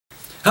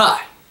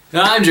Hi,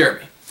 I'm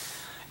Jeremy.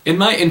 In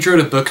my Intro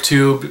to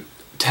BookTube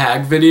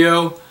tag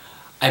video,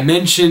 I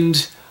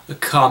mentioned a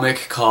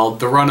comic called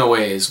The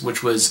Runaways,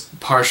 which was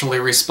partially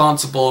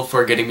responsible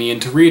for getting me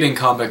into reading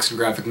comics and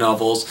graphic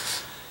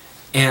novels.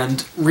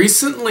 And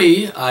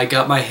recently, I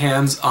got my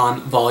hands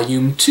on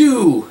Volume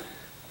 2.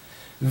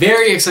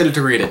 Very excited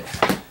to read it.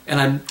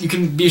 And you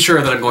can be sure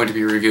that I'm going to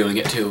be reviewing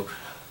it too.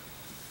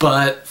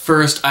 But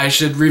first I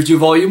should review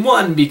Volume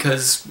 1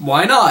 because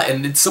why not?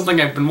 And it's something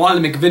I've been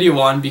wanting to make a video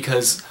on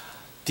because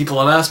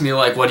people have asked me,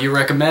 like, what do you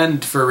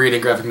recommend for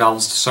reading graphic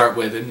novels to start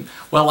with? And,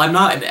 well, I'm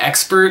not an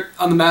expert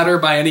on the matter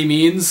by any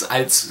means.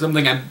 It's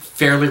something I'm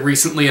fairly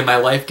recently in my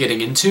life getting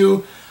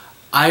into.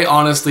 I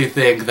honestly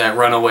think that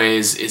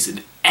Runaways is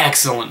an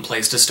excellent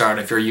place to start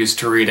if you're used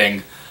to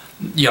reading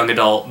young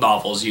adult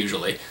novels,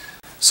 usually.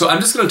 So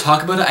I'm just going to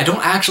talk about it. I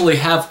don't actually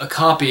have a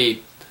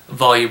copy of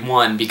Volume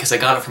 1 because I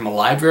got it from a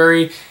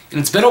library, and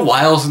it's been a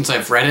while since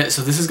I've read it,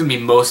 so this is going to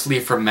be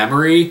mostly from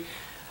memory,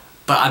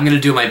 but I'm going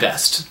to do my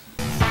best.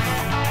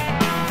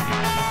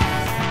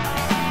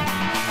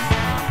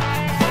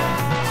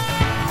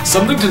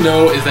 Something to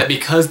know is that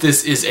because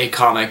this is a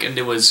comic and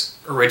it was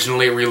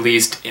originally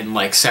released in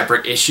like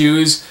separate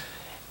issues,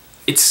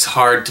 it's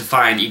hard to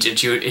find each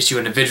issue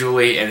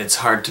individually, and it's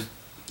hard to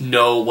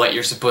know what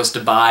you're supposed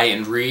to buy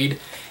and read.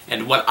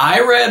 And what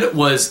I read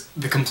was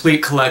the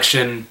complete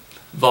collection,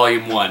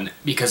 Volume 1,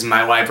 because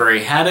my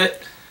library had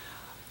it.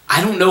 I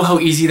don't know how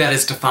easy that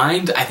is to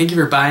find. I think if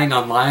you're buying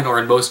online or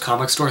in most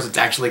comic stores, it's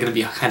actually going to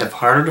be kind of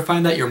harder to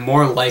find that. You're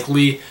more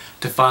likely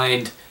to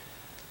find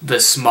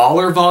the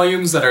smaller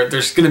volumes that are,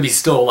 there's going to be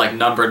still like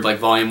numbered like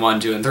Volume 1,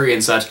 2, and 3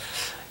 and such,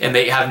 and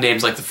they have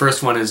names like the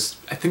first one is,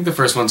 I think the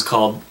first one's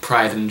called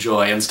Pride and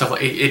Joy and stuff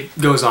like it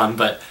goes on,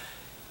 but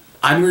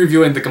I'm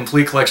reviewing the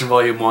complete collection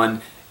Volume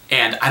 1,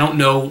 and I don't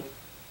know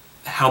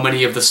how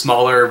many of the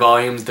smaller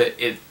volumes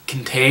that it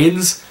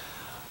contains,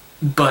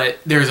 but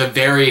there's a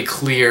very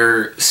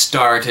clear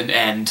start and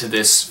end to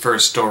this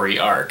first story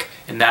arc,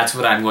 and that's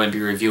what I'm going to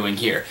be reviewing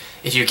here.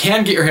 If you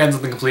can get your hands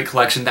on the complete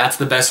collection, that's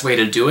the best way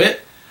to do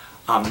it.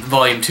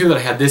 Volume 2 that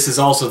I had, this is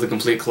also the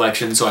complete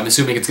collection, so I'm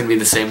assuming it's going to be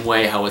the same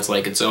way, how it's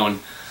like its own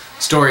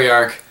story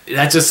arc.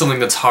 That's just something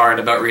that's hard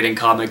about reading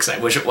comics. I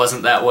wish it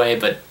wasn't that way,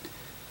 but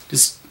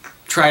just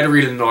try to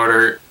read it in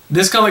order.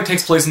 This comic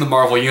takes place in the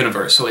Marvel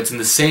Universe, so it's in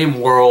the same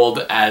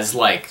world as,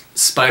 like,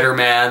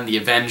 Spider-Man, the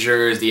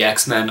Avengers, the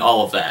X-Men,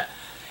 all of that.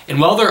 And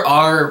while there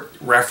are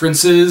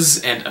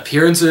references and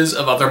appearances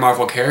of other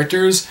Marvel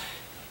characters,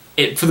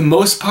 for the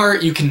most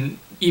part, you can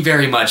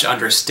very much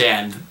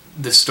understand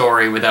the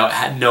story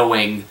without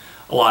knowing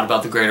a lot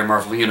about the greater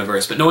Marvel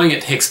Universe, but knowing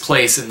it takes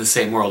place in the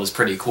same world is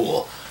pretty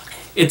cool.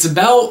 It's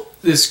about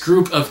this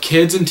group of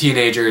kids and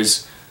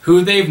teenagers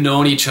who they've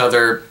known each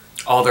other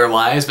all their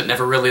lives, but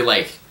never really,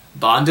 like,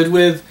 bonded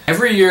with.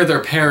 Every year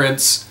their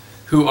parents,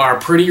 who are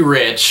pretty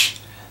rich,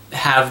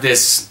 have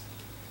this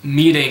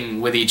meeting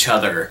with each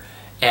other,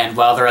 and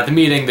while they're at the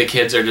meeting, the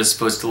kids are just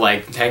supposed to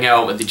like hang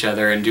out with each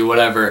other and do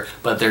whatever,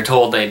 but they're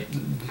told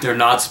they're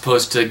not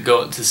supposed to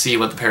go to see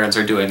what the parents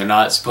are doing. They're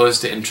not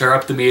supposed to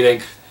interrupt the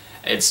meeting.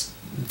 It's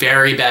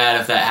very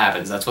bad if that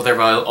happens. That's what they've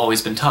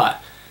always been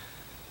taught.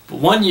 But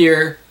one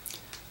year,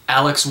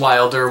 Alex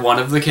Wilder, one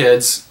of the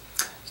kids,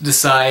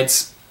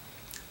 decides,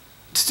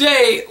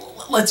 today,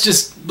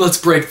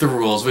 let's break the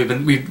rules.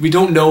 We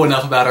don't know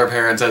enough about our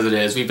parents as it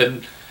is. We've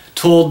been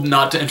told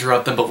not to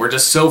interrupt them, but we're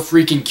just so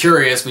freaking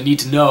curious, we need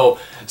to know.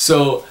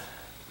 So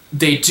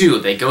they do.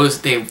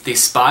 They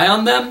spy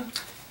on them,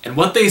 and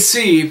what they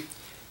see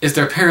is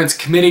their parents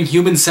committing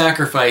human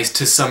sacrifice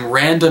to some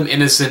random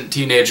innocent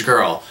teenage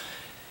girl.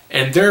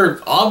 And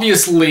they're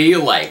obviously,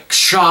 like,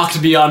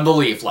 shocked beyond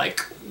belief.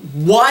 Like,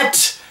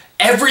 what?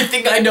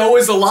 Everything I know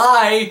is a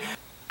lie!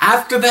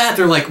 After that,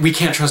 they're like, we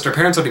can't trust our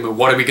parents anymore.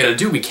 What are we gonna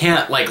do? We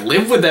can't, like,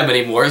 live with them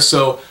anymore,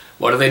 so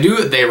what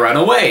do? They run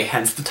away,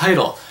 hence the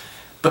title.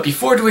 But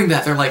before doing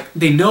that, they're like,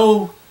 they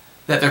know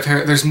that their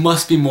parents, there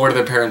must be more to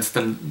their parents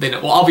than they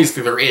know. Well,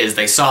 obviously there is.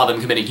 They saw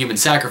them committing human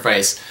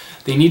sacrifice.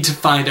 They need to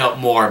find out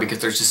more because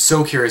they're just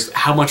so curious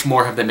how much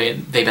more have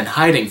they've been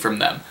hiding from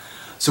them.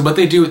 So what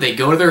they do, they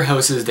go to their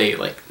houses, they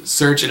like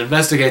search and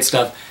investigate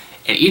stuff,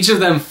 and each of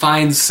them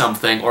finds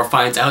something or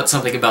finds out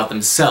something about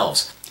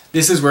themselves.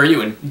 This is where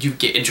you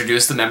get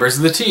introduced to the members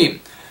of the team.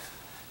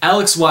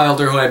 Alex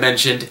Wilder, who I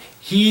mentioned,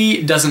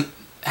 he doesn't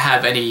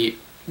have any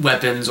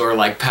weapons or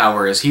like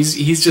powers.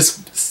 He's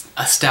just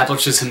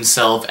establishes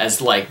himself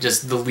as like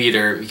just the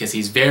leader because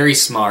he's very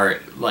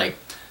smart, like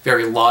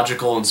very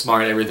logical and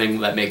smart at everything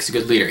that makes a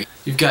good leader.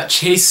 You've got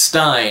Chase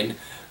Stein,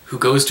 who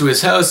goes to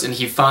his house and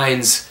he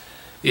finds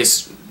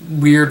this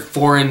weird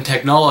foreign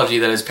technology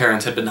that his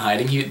parents had been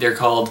hiding. They're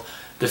called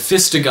the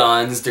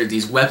Fistigons. They're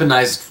these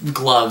weaponized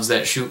gloves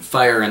that shoot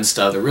fire and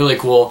stuff. They're really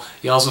cool.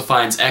 He also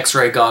finds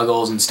X-ray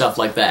goggles and stuff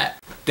like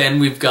that. Then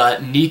we've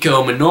got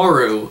Nico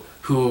Minoru,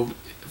 who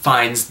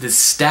finds this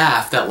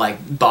staff that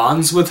like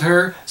bonds with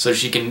her so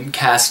she can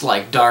cast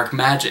like dark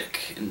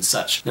magic and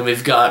such. Then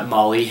we've got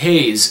Molly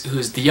Hayes,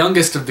 who's the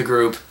youngest of the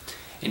group,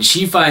 and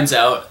she finds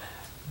out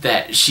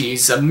that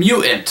she's a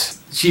mutant.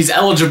 she's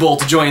eligible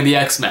to join the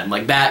X-Men,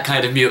 like that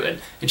kind of mutant,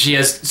 and she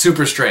has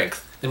super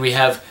strength. Then we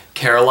have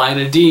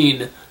Carolina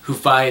Dean, who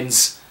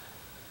finds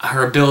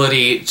her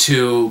ability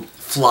to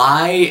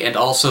fly and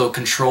also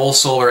control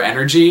solar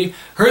energy.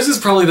 Hers is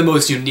probably the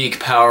most unique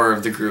power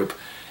of the group,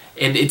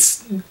 and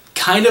it's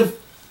kind of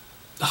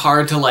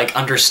hard to like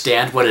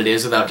understand what it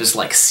is without just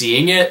like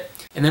seeing it.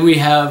 And then we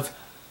have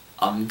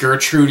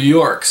Gertrude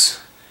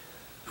Yorks,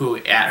 who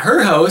at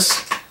her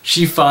house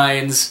she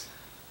finds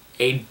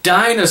a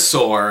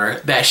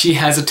dinosaur that she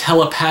has a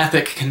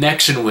telepathic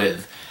connection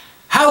with.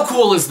 How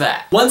cool is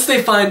that? Once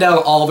they find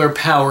out all their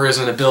powers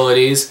and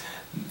abilities,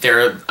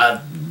 they're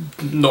a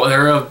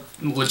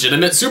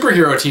legitimate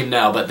superhero team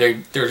now, but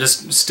they're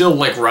just still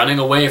like running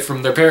away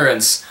from their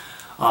parents,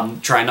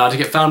 trying not to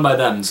get found by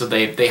them. So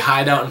they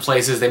hide out in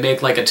places, they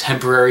make like a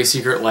temporary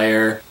secret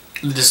lair,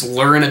 just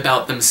learn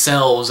about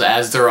themselves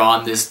as they're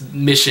on this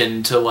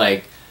mission to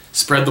like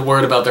spread the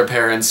word about their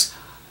parents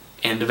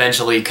and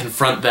eventually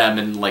confront them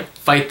and like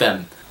fight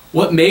them.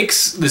 What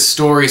makes this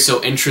story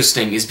so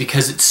interesting is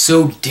because it's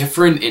so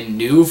different and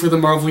new for the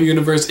Marvel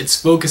Universe.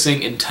 It's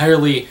focusing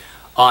entirely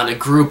on a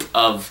group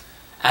of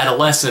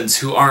adolescents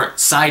who aren't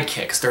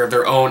sidekicks, they're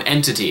their own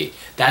entity.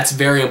 That's a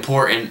very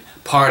important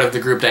part of the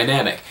group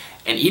dynamic.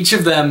 And each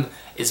of them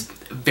is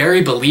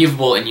very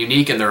believable and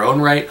unique in their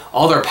own right.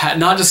 All their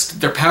not just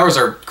their powers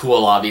are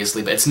cool,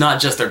 obviously, but it's not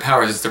just their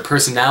powers, it's their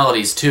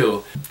personalities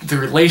too. The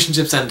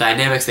relationships and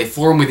dynamics they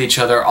form with each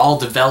other all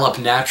develop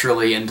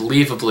naturally and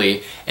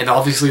believably, and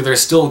obviously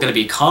there's still going to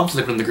be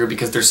conflict in the group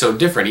because they're so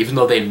different. Even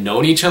though they've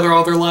known each other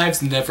all their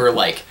lives, never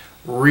like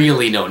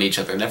really known each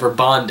other, never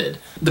bonded.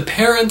 The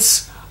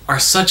parents are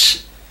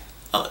such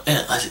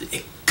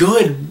a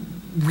good,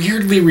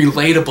 weirdly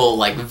relatable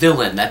like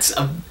villain.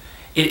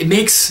 It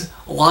makes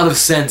a lot of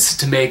sense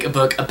to make a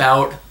book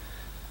about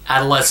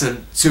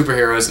adolescent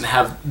superheroes and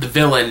have the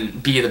villain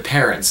be the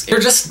parents. They're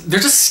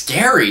just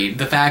scary,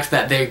 the fact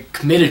that they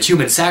committed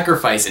human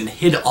sacrifice and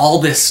hid all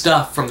this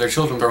stuff from their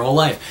children their whole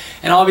life.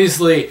 And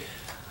obviously,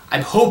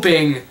 I'm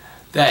hoping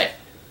that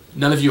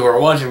none of you who are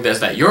watching this,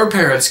 that your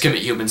parents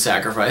commit human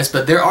sacrifice,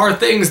 but there are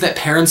things that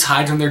parents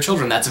hide from their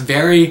children. That's a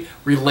very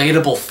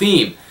relatable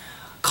theme.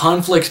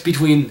 Conflict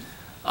between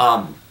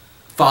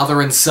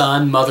father and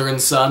son,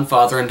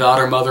 father and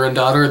daughter, mother and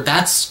daughter,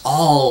 that's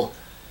all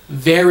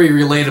very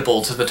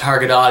relatable to the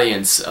target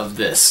audience of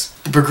this.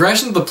 The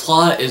progression of the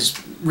plot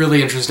is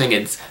really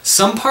interesting.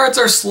 Some parts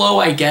are slow,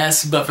 I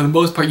guess, but for the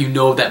most part you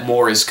know that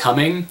more is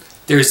coming.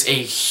 There's a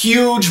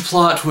huge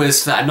plot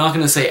twist that I'm not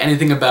going to say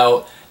anything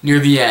about near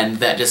the end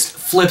that just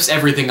flips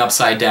everything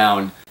upside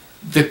down.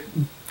 The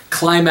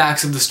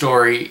climax of the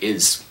story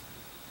is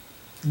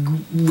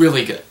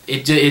really good.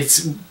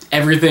 It's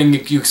everything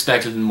you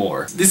expected and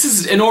more. This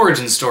is an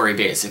origin story,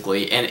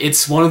 basically, and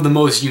it's one of the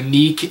most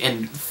unique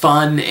and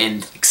fun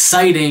and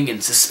exciting and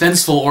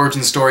suspenseful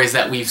origin stories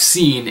that we've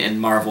seen in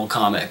Marvel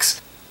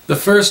Comics. The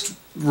first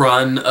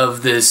run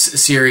of this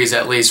series,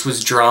 at least,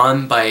 was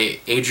drawn by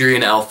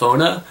Adrian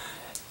Alphona,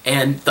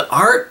 and the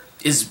art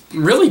is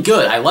really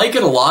good. I like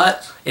it a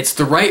lot. It's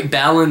the right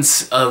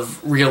balance of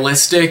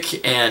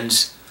realistic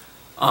and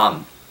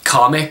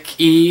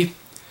comic-y.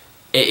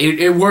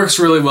 It works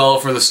really well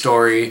for the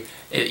story.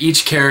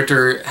 Each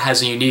character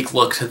has a unique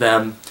look to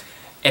them,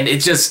 and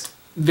it's just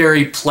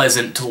very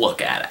pleasant to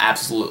look at,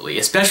 absolutely.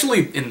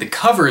 Especially in the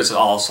covers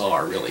also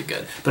are really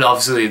good. But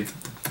obviously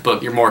the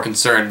book, you're more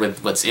concerned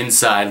with what's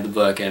inside of the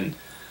book and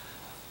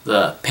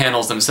the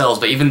panels themselves,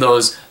 but even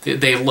those,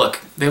 they look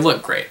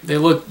great.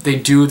 They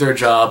do their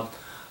job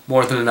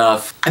more than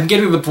enough. I'm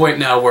getting to the point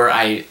now where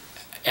I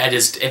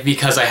just,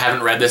 because I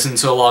haven't read this in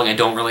so long, I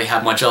don't really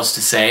have much else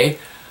to say,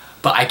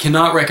 but I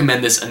cannot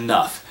recommend this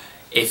enough.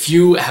 If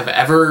you have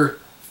ever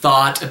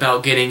thought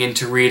about getting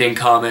into reading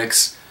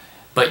comics,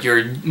 but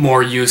you're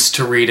more used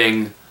to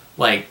reading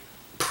like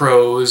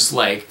prose,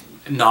 like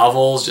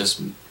novels,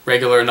 just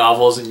regular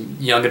novels and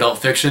young adult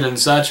fiction and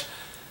such,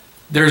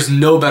 there's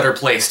no better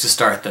place to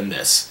start than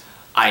this.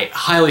 I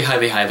highly,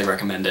 highly, highly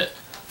recommend it.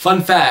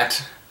 Fun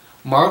fact,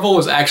 Marvel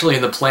was actually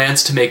in the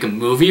plans to make a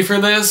movie for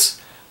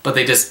this, but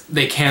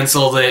they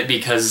canceled it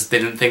because they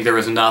didn't think there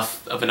was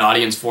enough of an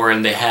audience for it,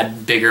 and they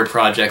had bigger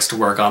projects to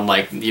work on,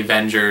 like the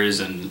Avengers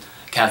and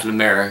Captain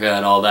America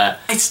and all that.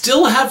 I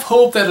still have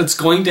hope that it's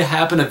going to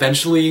happen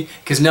eventually,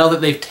 because now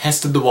that they've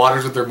tested the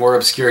waters with their more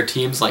obscure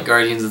teams like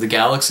Guardians of the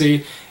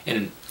Galaxy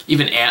and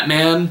even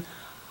Ant-Man,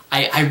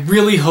 I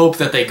really hope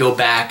that they go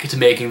back to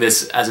making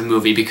this as a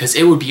movie, because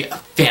it would be a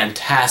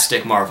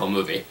fantastic Marvel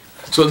movie.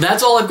 So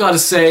that's all I've got to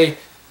say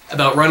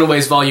about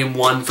Runaways Volume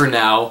 1 for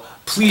now.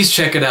 Please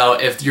check it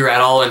out if you're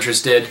at all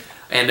interested,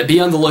 and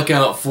be on the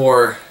lookout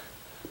for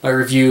my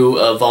review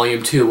of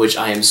Volume 2, which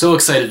I am so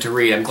excited to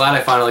read. I'm glad I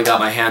finally got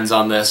my hands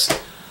on this.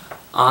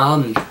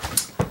 Bye!